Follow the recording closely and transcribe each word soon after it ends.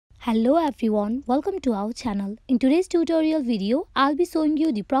Hello everyone, welcome to our channel. In today's tutorial video, I'll be showing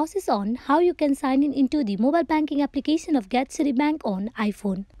you the process on how you can sign in into the mobile banking application of GateCity.Bank on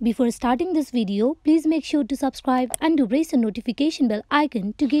iPhone. Before starting this video, please make sure to subscribe and to press the notification bell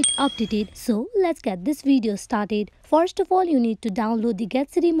icon to get updated. So let's get this video started. First of all, you need to download the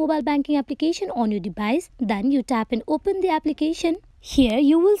GateCity mobile banking application on your device. Then you tap and open the application. Here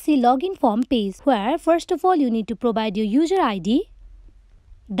you will see login form page where first of all you need to provide your user ID.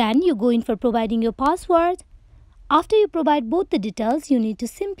 Then you go in for providing your password. After you provide both the details, you need to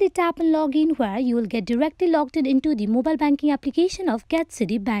simply tap and log in where you will get directly logged in into the mobile banking application of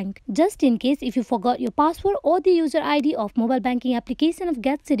GateCity.Bank. Just in case if you forgot your password or the user ID of mobile banking application of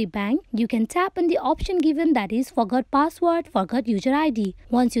GateCity.Bank, you can tap on the option given, that is forgot password, forgot user ID.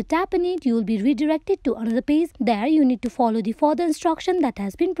 Once you tap on it, you will be redirected to another page. There you need to follow the further instruction that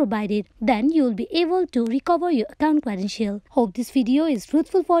has been provided. Then you will be able to recover your account credential. Hope this video is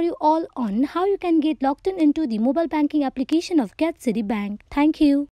fruitful for you all on how you can get logged in into the mobile banking application of GateCity.Bank. Thank you.